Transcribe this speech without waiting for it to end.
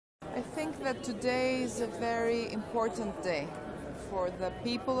think that today is a very important day for the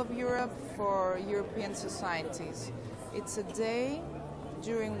people of Europe, for European societies. It's a day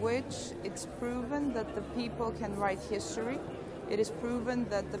during which it's proven that the people can write history. It is proven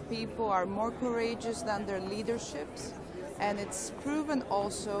that the people are more courageous than their leaderships. And it's proven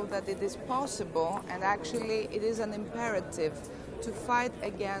also that it is possible, and actually it is an imperative, to fight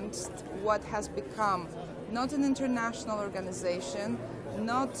against what has become not an international organization,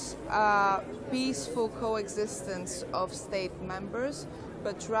 not a peaceful coexistence of state members,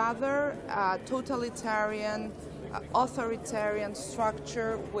 but rather a totalitarian, authoritarian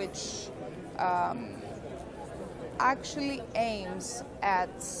structure which actually aims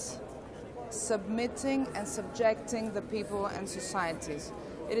at submitting and subjecting the people and societies.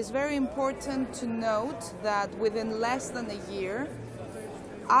 It is very important to note that within less than a year,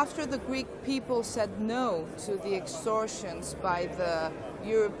 after the Greek people said no to the extortions by the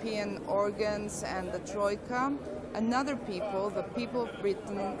European organs and the Troika, another people, the people of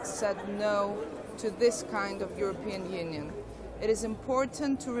Britain, said no to this kind of European Union. It is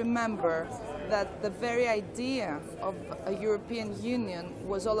important to remember that the very idea of a European Union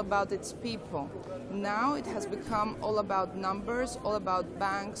was all about its people. Now it has become all about numbers, all about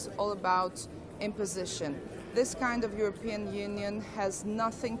banks, all about imposition. This kind of European Union has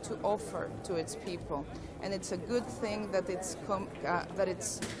nothing to offer to its people, and it's a good thing that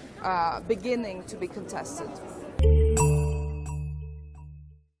it's beginning to be contested.